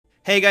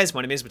Hey guys, my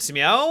name is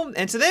Meow,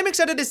 and today I'm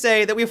excited to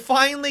say that we've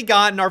finally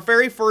gotten our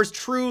very first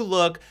true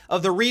look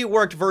of the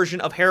reworked version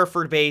of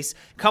Hereford Base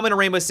coming to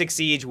Rainbow Six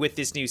Siege with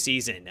this new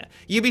season.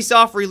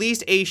 Ubisoft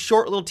released a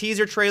short little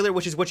teaser trailer,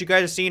 which is what you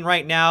guys are seeing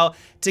right now,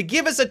 to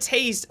give us a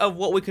taste of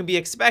what we can be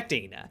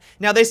expecting.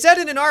 Now, they said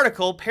in an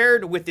article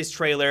paired with this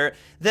trailer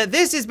that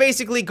this is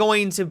basically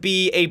going to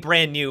be a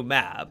brand new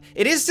map.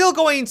 It is still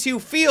going to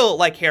feel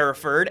like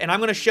Hereford, and I'm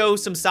going to show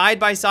some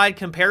side-by-side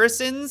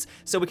comparisons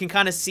so we can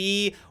kind of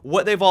see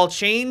what they've all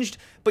changed.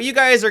 But you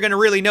guys are going to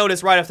really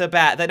notice right off the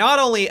bat that not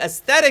only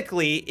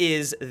aesthetically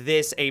is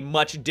this a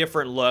much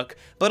different look,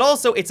 but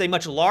also it's a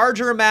much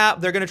larger map.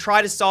 They're going to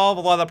try to solve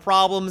a lot of the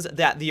problems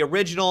that the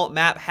original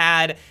map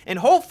had and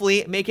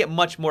hopefully make it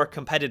much more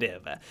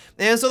competitive.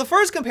 And so the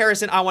first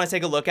comparison I want to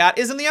take a look at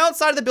is on the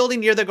outside of the building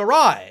near the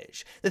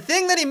garage. The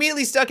thing that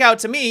immediately stuck out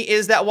to me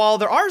is that while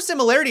there are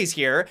similarities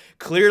here,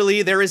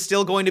 clearly there is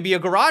still going to be a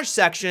garage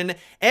section,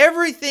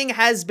 everything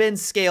has been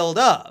scaled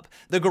up.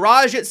 The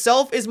garage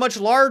itself is much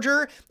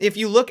larger. If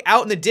you look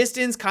out in the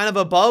distance, kind of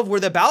above where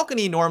the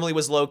balcony normally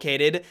was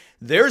located,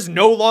 there's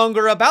no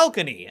longer a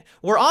balcony.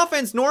 Where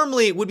offense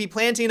normally would be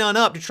planting on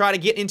up to try to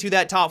get into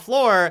that top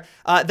floor,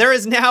 there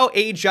is now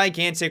a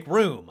gigantic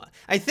room.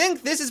 I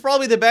think this is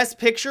probably the best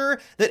picture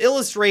that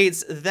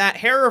illustrates that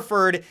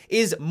Hereford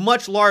is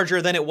much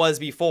larger than it was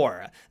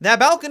before. That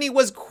balcony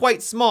was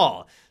quite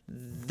small.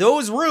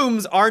 Those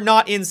rooms are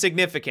not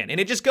insignificant, and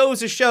it just goes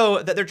to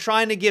show that they're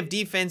trying to give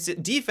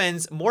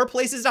defense more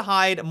places to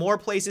hide, more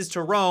places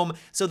to roam,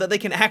 so that they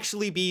can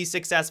actually be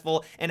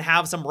successful and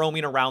have some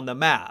roaming around the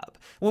map.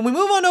 When we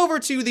move on over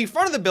to the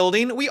front of the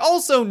building, we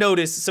also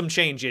notice some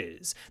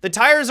changes. The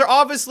tires are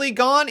obviously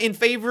gone in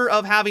favor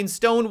of having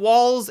stone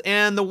walls,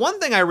 and the one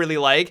thing I really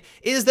like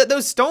is that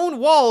those stone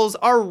walls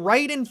are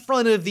right in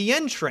front of the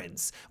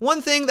entrance.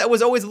 One thing that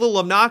was always a little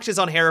obnoxious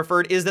on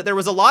Hereford is that there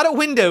was a lot of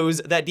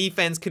windows that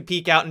defense could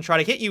peek out and try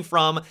to hit you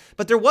from,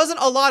 but there wasn't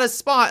a lot of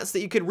spots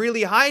that you could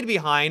really hide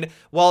behind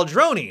while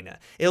droning.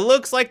 It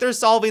looks like they're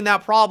solving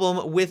that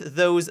problem with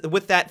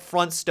that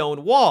front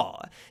stone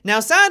wall.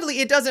 Now, sadly,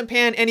 it doesn't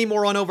pan any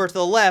more on over to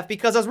the left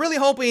because I was really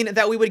hoping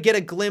that we would get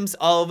a glimpse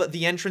of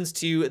the entrance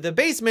to the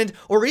basement,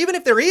 or even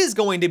if there is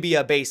going to be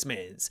a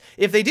basement.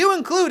 If they do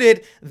include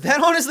it,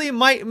 that honestly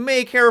might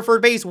make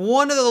Hereford Base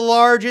one of the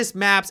largest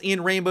maps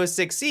in Rainbow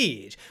Six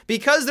Siege.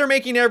 Because they're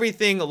making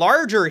everything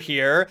larger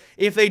here,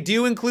 if they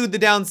do include the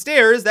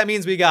downstairs, that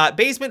means we got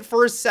basement,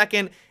 first,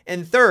 second,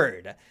 and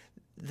third.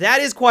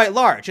 That is quite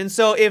large, and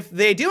so if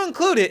they do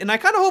include it, and I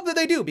kind of hope that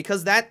they do,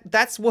 because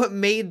that's what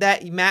made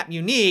that map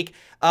unique,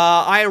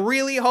 I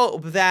really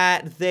hope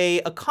that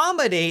they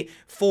accommodate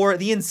for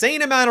the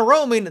insane amount of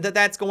roaming that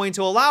that's going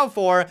to allow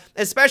for,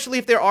 especially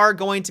if there are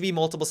going to be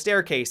multiple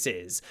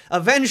staircases.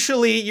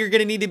 Eventually, you're going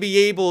to need to be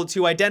able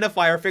to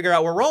identify or figure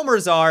out where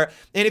roamers are,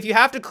 and if you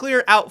have to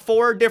clear out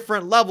 4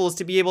 different levels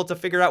to be able to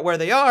figure out where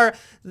they are,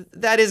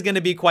 that is going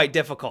to be quite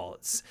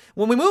difficult.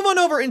 When we move on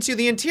over into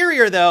the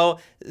interior, though,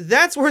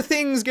 that's where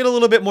things get a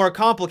little bit more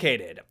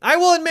complicated. I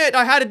will admit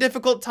I had a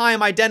difficult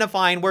time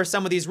identifying where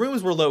some of these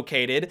rooms were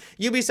located.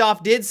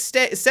 Ubisoft did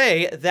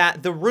say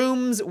that the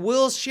rooms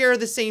will share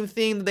the same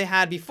theme that they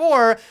had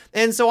before,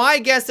 and so I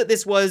guess that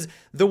this was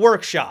the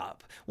workshop.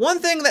 One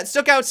thing that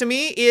stuck out to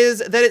me is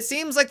that it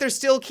seems like they're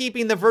still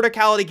keeping the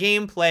verticality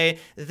gameplay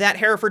that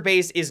Hereford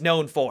Base is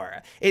known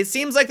for. It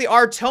seems like they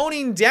are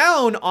toning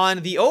down on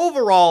the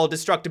overall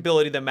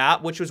destructibility of the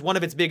map, which was one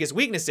of its biggest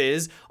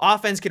weaknesses.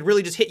 Offense could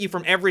really just hit you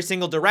from every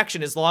single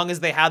direction as long as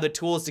they had the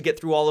tools to get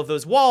through all of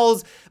those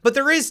walls, but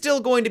there is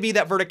still going to be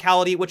that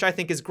verticality, which I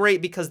think is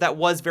great because that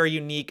was very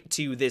unique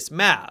to this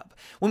map.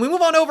 When we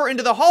move on over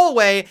into the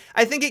hallway,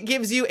 I think it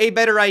gives you a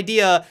better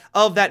idea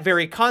of that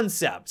very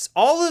concept.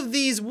 All of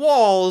these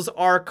walls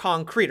are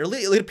concrete, or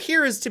it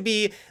appears to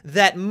be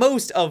that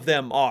most of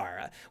them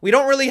are. We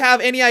don't really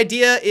have any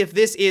idea if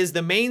this is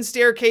the main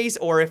staircase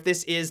or if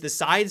this is the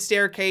side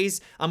staircase.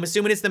 I'm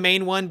assuming it's the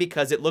main one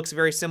because it looks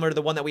very similar to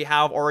the one that we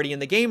have already in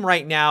the game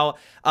right now,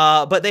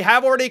 but they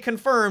have already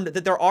confirmed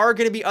that there are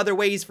going to be other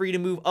ways for you to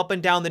move up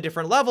and down the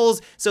different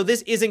levels, so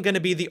this isn't going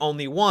to be the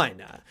only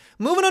one.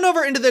 Moving on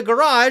over into the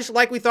garage,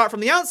 like we thought from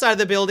the outside of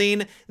the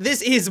building,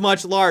 this is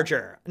much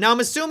larger. Now, I'm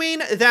assuming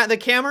that the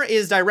camera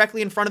is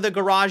directly in front of the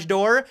garage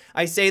door.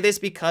 I say this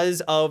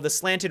because of the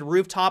slanted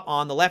rooftop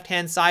on the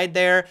left-hand side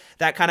there.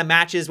 That kind of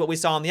matches what we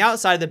saw on the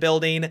outside of the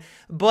building.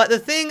 But the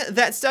thing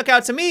that stuck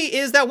out to me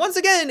is that, once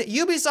again,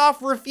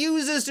 Ubisoft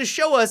refuses to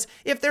show us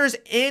if there's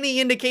any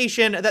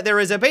indication that there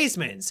is a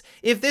basement.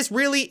 If this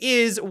really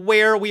is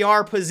where we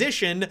are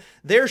positioned,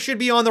 there should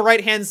be on the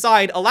right-hand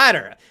side a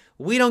ladder.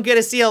 We don't get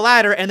to see a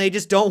ladder, and they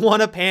just don't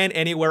want to pan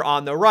anywhere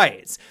on the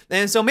right.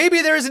 And so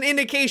maybe there's an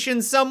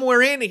indication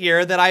somewhere in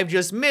here that I've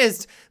just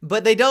missed,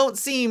 but they don't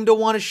seem to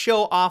want to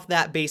show off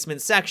that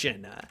basement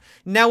section.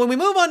 Now, when we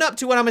move on up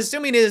to what I'm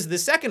assuming is the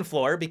second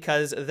floor,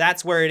 because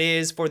that's where it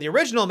is for the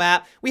original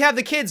map, we have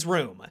the kids'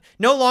 room.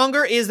 No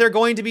longer is there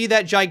going to be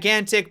that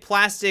gigantic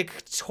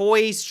plastic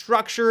toy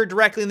structure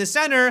directly in the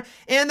center,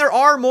 and there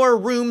are more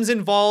rooms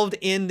involved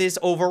in this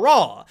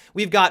overall.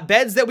 We've got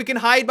beds that we can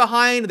hide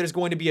behind, there's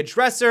going to be a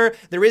dresser,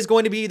 there is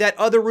going to be that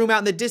other room out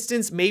in the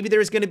distance, maybe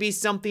there's going to be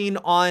something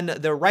on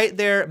the right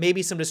there,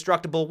 maybe some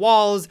destructible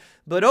walls.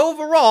 But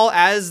overall,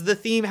 as the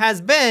theme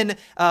has been,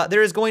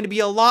 there is going to be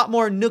a lot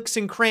more nooks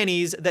and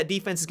crannies that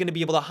defense is going to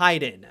be able to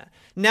hide in.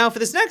 Now, for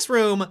this next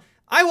room,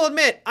 I will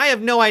admit, I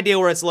have no idea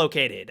where it's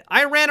located.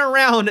 I ran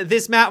around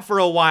this map for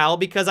a while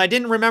because I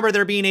didn't remember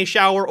there being a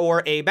shower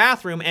or a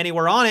bathroom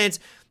anywhere on it.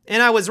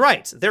 And I was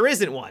right, there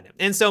isn't one.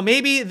 And so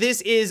maybe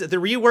this is the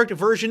reworked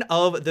version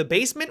of the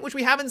basement, which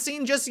we haven't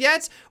seen just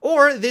yet,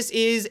 or this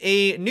is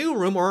a new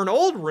room or an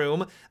old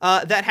room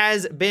that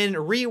has been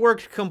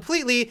reworked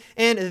completely,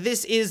 and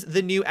this is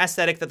the new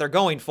aesthetic that they're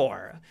going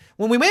for.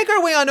 When we make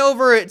our way on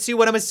over to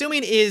what I'm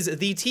assuming is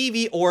the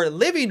TV or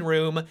living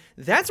room,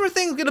 that's where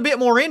things get a bit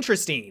more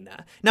interesting.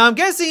 Now, I'm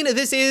guessing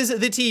this is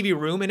the TV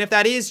room, and if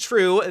that is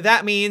true,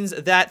 that means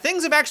that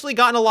things have actually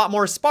gotten a lot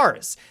more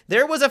sparse.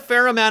 There was a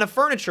fair amount of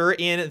furniture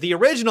in the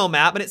original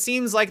map, and it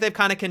seems like they've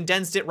kind of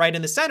condensed it right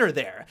in the center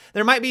there.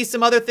 There might be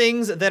some other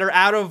things that are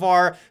out of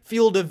our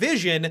field of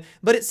vision,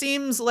 but it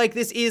seems like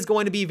this is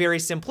going to be very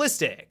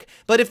simplistic.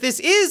 But if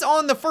this is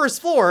on the first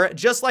floor,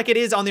 just like it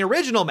is on the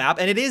original map,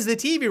 and it is the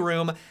TV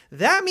room,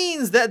 that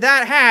means that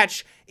that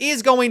hatch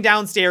is going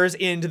downstairs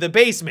into the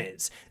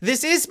basement.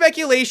 This is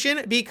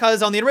speculation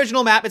because on the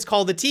original map it's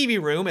called the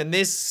TV room, and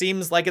this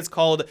seems like it's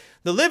called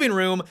the living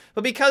room,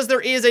 but because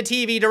there is a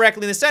TV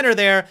directly in the center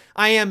there,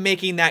 I am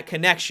making that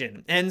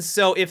connection. And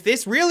so if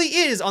this really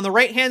is on the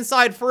right-hand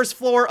side first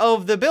floor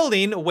of the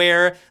building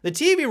where the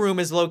TV room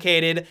is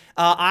located,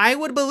 I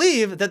would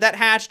believe that that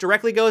hatch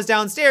directly goes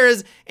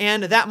downstairs,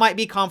 and that might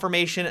be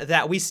confirmation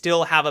that we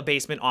still have a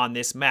basement on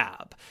this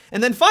map.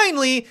 And then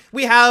finally,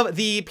 we have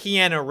the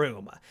piano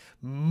room.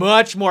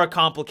 Much more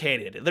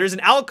complicated. There's an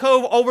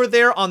alcove over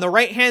there on the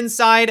right-hand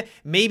side.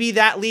 Maybe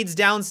that leads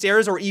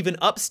downstairs or even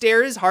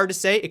upstairs. Hard to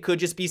say. It could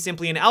just be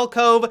simply an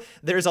alcove.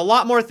 There's a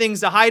lot more things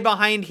to hide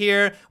behind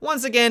here.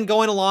 Once again,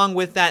 going along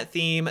with that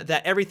theme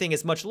that everything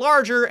is much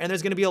larger and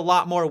there's going to be a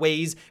lot more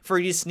ways for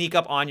you to sneak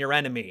up on your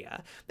enemy.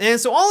 And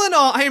so all in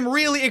all, I am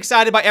really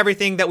excited by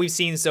everything that we've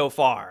seen so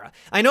far.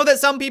 I know that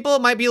some people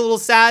might be a little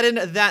saddened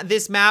that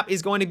this map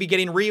is going to be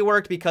getting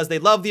reworked because they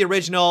love the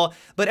original,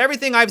 but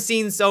everything I've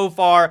seen so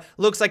far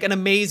looks like an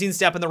amazing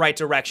step in the right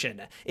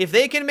direction. If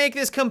they can make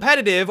this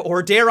competitive,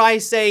 or dare I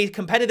say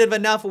competitive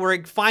enough where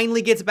it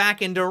finally gets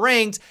back into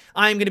ranked,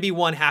 I'm gonna be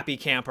one happy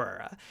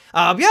camper.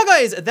 Yeah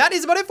guys, that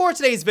is about it for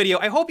today's video.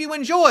 I hope you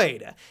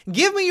enjoyed.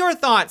 Give me your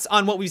thoughts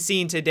on what we've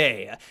seen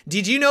today.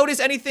 Did you notice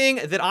anything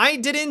that I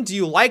didn't? Do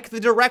you like the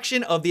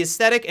direction of the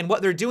aesthetic and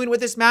what they're doing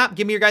with this map?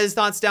 Give me your guys'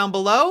 thoughts down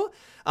below.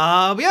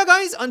 But yeah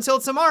guys, until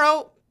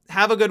tomorrow,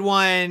 have a good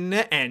one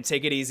and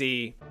take it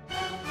easy.